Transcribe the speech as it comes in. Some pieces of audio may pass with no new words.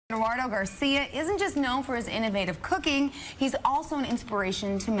Eduardo Garcia isn't just known for his innovative cooking, he's also an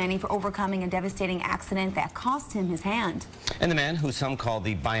inspiration to many for overcoming a devastating accident that cost him his hand. And the man who some call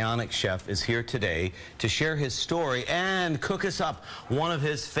the Bionic Chef is here today to share his story and cook us up one of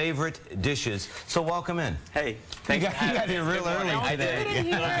his favorite dishes. So welcome in. Hey, thank you. You got here real early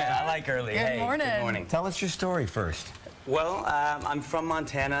today. I like early. Good morning. Good morning. Tell us your story first. Well, I'm from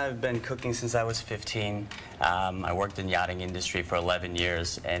Montana. I've been cooking since I was 15. I worked in the yachting industry for 11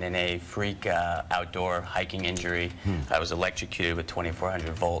 years, and in a freak outdoor hiking injury, I was electrocuted with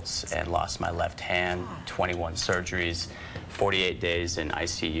 2,400 volts and lost my left hand, 21 surgeries, 48 days in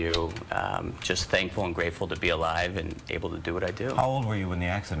ICU. Just thankful and grateful to be alive and able to do what I do. How old were you when the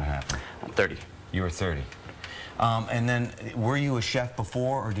accident happened? I'm 30. You were 30. And then, were you a chef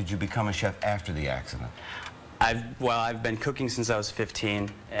before, or did you become a chef after the accident? I've been cooking since I was 15,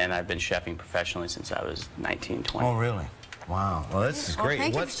 and I've been chefing professionally since I was 19, 20. Oh, really? Wow. Well, this is great.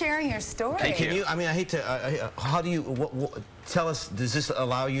 Thank you for sharing your story. Can you, I mean, I hate to, how do you, tell us, does this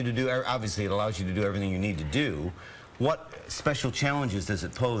allow you to do, obviously it allows you to do everything you need to do. What special challenges does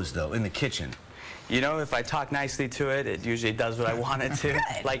it pose, though, in the kitchen? You know, if I talk nicely to it, it usually does what I want it to,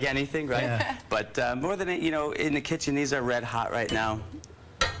 like anything, right? Yeah. But more than, you know, in the kitchen, these are red hot right now.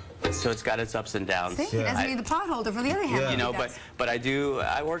 So it's got its ups and downs. See, he doesn't need the pot holder for the other hand. You know, but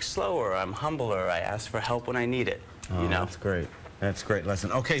I work slower, I'm humbler, I ask for help when I need it, you know. That's great. That's a great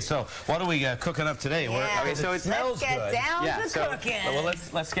lesson. Okay, so what are we cooking up today? Yeah. Okay, so it smells good. Let's get down to cooking. Well,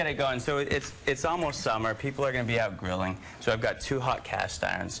 let's get it going. So it's almost summer. People are going to be out grilling. So I've got 2 hot cast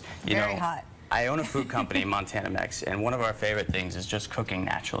irons. Very hot. I own a food company, Montana Mex, and one of our favorite things is just cooking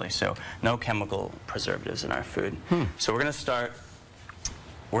naturally. So no chemical preservatives in our food. So we're going to start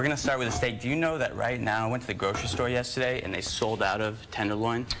with a steak. Do you know that right now, I went to the grocery store yesterday and they sold out of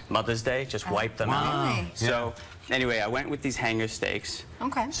tenderloin, Mother's Day, just wiped them out. Really? So anyway, I went with these hanger steaks.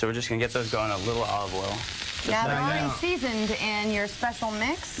 Okay. So we're just gonna get those going, a little olive oil. Now they're already seasoned in your special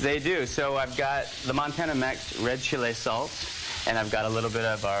mix? They do. So I've got the Montana Mex red chile salt, and I've got a little bit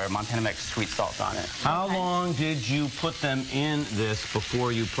of our Montana Mex sweet salt on it. How long did you put them in this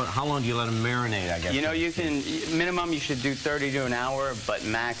before you put, how long do you let them marinate, I guess? You know, you can, minimum you should do 30 to an hour, but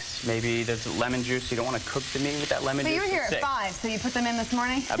max, maybe there's lemon juice. You don't want to cook the meat with that lemon juice. But you were here at 5, so you put them in this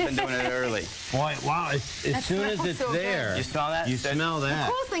morning? I've been doing it early. Boy, wow, as soon as it's so there. You smell that? You smell that.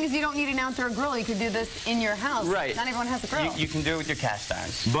 The coolest thing is you don't need an outdoor grill. You could do this in your house. Right. Not everyone has a grill. You can do it with your cast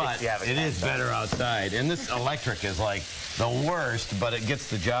irons. But it is better outside. And this electric is like the worst, but it gets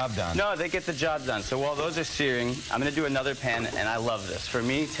the job done. No, they get the job done. So while those are searing, I'm going to do another pan, and I love this. For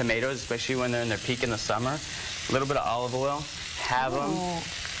me, tomatoes, especially when they're in their peak in the summer, a little bit of olive oil, have them,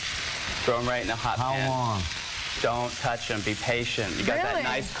 throw them right in a hot pan. How long? Don't touch them. Be patient. You got that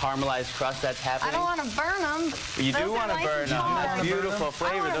nice caramelized crust that's happening. I don't want to burn them. You do want to burn them. That's beautiful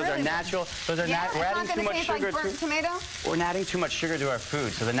flavor. Those are natural. Those are we're adding too much sugar. We're adding too much sugar to our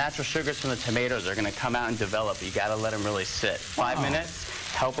food. So the natural sugars from the tomatoes are going to come out and develop. You got to let them really sit. 5 minutes.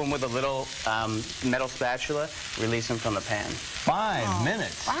 Help them with a little metal spatula. Release them from the pan. 5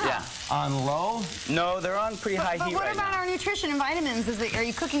 minutes? Wow. Yeah. On low? No, they're on pretty high heat right now. But what about our nutrition and vitamins? Are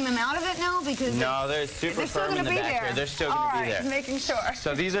you cooking them out of it now? Because no, they're super firm in the back here. They're still going to be there. All right, making sure.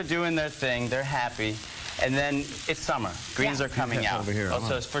 So these are doing their thing. They're happy. And then it's summer. Greens are coming out. Over here.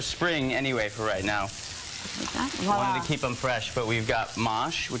 So it's for spring anyway for right now. Wanted to keep them fresh, but we've got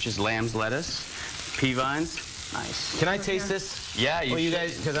mosh, which is lamb's lettuce, pea vines. Nice. Can I taste this? Yeah, you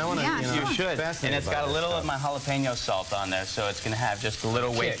guys, because I want to. You should. And it's got a little of my jalapeno salt on there, so it's going to have just a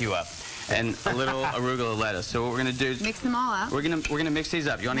little wake you up, and a little arugula lettuce. So what we're going to do is mix them all up. We're gonna mix these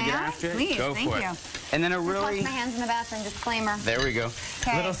up. You want to get after it? Please, go for it. And then a really. Wash my hands in the bathroom. Disclaimer. There we go.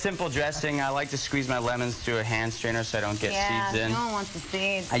 Okay. Little simple dressing. I like to squeeze my lemons through a hand strainer so I don't get seeds in. No one wants the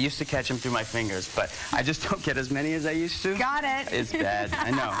seeds. I used to catch them through my fingers, but I just don't get as many as I used to. Got it. It's bad.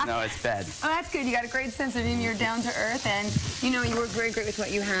 I know. No, it's bad. Oh, that's good. You got a great sense of humor. You're down to earth, and you know you work very great with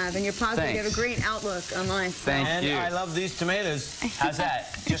what you have, and you're positive. Thanks. You have a great outlook on life. So. Thank you. I love these tomatoes. How's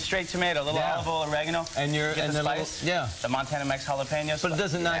that? Just straight tomato, a little olive oil, oregano, and the spice. The Montana Mex jalapeno. But it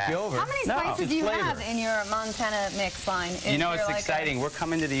doesn't knock you over. How many spices do you have in your Montana Mix line? You know, it's exciting. We're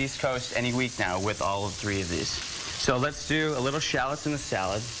coming to the East Coast any week now with all 3 of these. So let's do a little shallots in the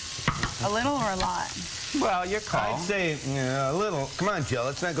salad. A little or a lot? Well, your call. I'd say a little. Come on, Jill.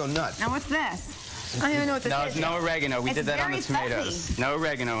 Let's not go nuts. Now, what's this? I don't even know what this is. No oregano. We did that on the tomatoes. Fuzzy. No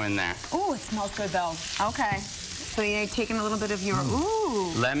oregano in there. Oh, it smells good, though. Okay. So you're taking a little bit of your,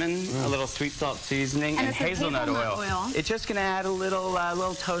 lemon, a little sweet salt seasoning, and hazelnut oil. It's just going to add a little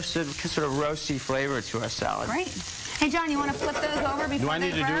toasted, sort of roasty flavor to our salad. Great. Hey, John, you want to flip those over before they burn? Do I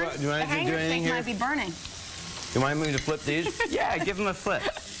need to do anything here? Might be burning. You want me to flip these? Yeah, give them a flip.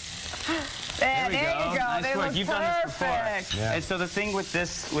 There you go. Nice They work. look You've done this before. perfect. Yeah. And so the thing with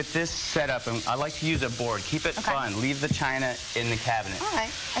this setup, and I like to use a board. Keep it fun. Leave the china in the cabinet. All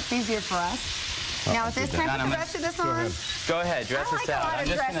right, that's easier for us. Now with this, can I put the rest of this on? Go ahead, dress I like this out. a lot of I'm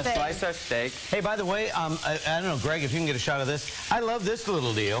just going to dressing. slice our steak. Hey, by the way, I don't know, Greg, if you can get a shot of this. I love this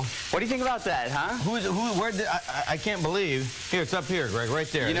little deal. What do you think about that, huh? Where did, I can't believe. Here, it's up here, Greg, right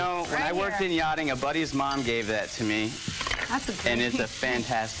there. You know, when I worked in yachting, a buddy's mom gave that to me. That's a great. And it's a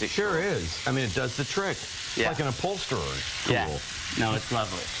fantastic Sure tool. is. I mean, it does the trick. It's Yeah. like an upholsterer tool. Yeah. No, it's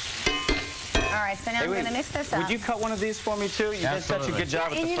lovely. All right, so now Hey, I'm wait, going to mix this up. Would you cut one of these for me, too? You did such a Absolutely. good job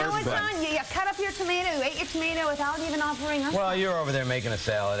with And the you know first what's one. on? You cut up your tomato. You ate your tomato without even offering us. Well, you're over there making a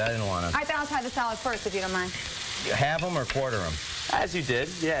salad. I didn't want All right, then I'll try the salad first, if you don't mind. to. Halve them or quarter them? As you did.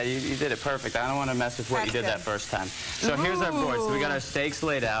 Yeah, you did it perfect. I don't want to mess with what That's you did good. that first time. So here's our board. So we got our steaks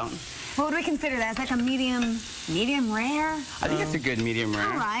laid out. What would we consider that? It's like a medium rare? I think it's a good medium rare.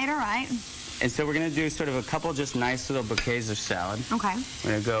 All right. And so we're going to do sort of a couple just nice little bouquets of salad. Okay. We're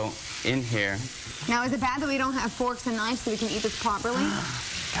going to go in here. Now, is it bad that we don't have forks and knives so we can eat this properly?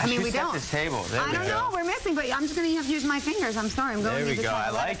 Gosh, I mean, who we set don't. this table? There I we don't go. know. We're missing, but I'm just going to have to use my fingers. I'm sorry. I'm going There to we use go. the I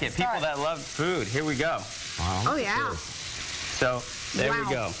like it. People that love food. Here we go. Wow. Oh, yeah. So there we Wow.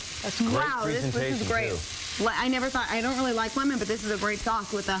 go. Wow, this is presentation, great. too. I never thought, I don't really like lemon, but this is a great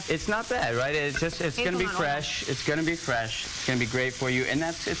sauce with the... It's not bad, right? It's going to be Hazelnut oil. fresh. It's going to be fresh. It's going to be great for you. And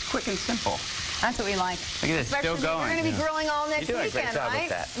it's quick and simple. That's what we like. Look at this, still Especially going. We're going to be grilling all next You're doing a great weekend, job with right?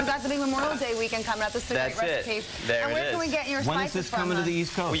 that. We've got the big Memorial Day weekend coming up. This is a That's great it. recipe. There and it where can is. we get your When is spices this from? coming to the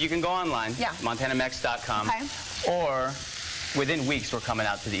East Coast? Well, you can go online, Yeah. montanamex.com, Okay. or within weeks we're coming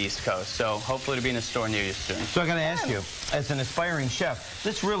out to the East Coast. So hopefully to be in a store near you soon. So I got to ask you, as an aspiring chef,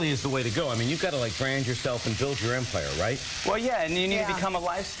 this really is the way to go. I mean, you've got to like brand yourself and build your empire, right? Well, yeah, and you need to Yeah. become a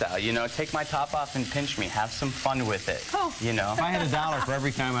lifestyle. You know, take my top off and pinch me. Have some fun with it. Oh. You know. If I had $1 for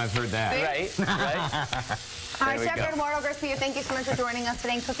every time I've heard that. Right, right. All right, There we Chef go. Eduardo Garcia, thank you so much for joining us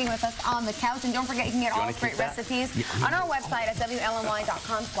today and cooking with us on the couch. And don't forget, you can get all wanna those great keep that? recipes on our website at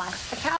WLNY.com/thecouch.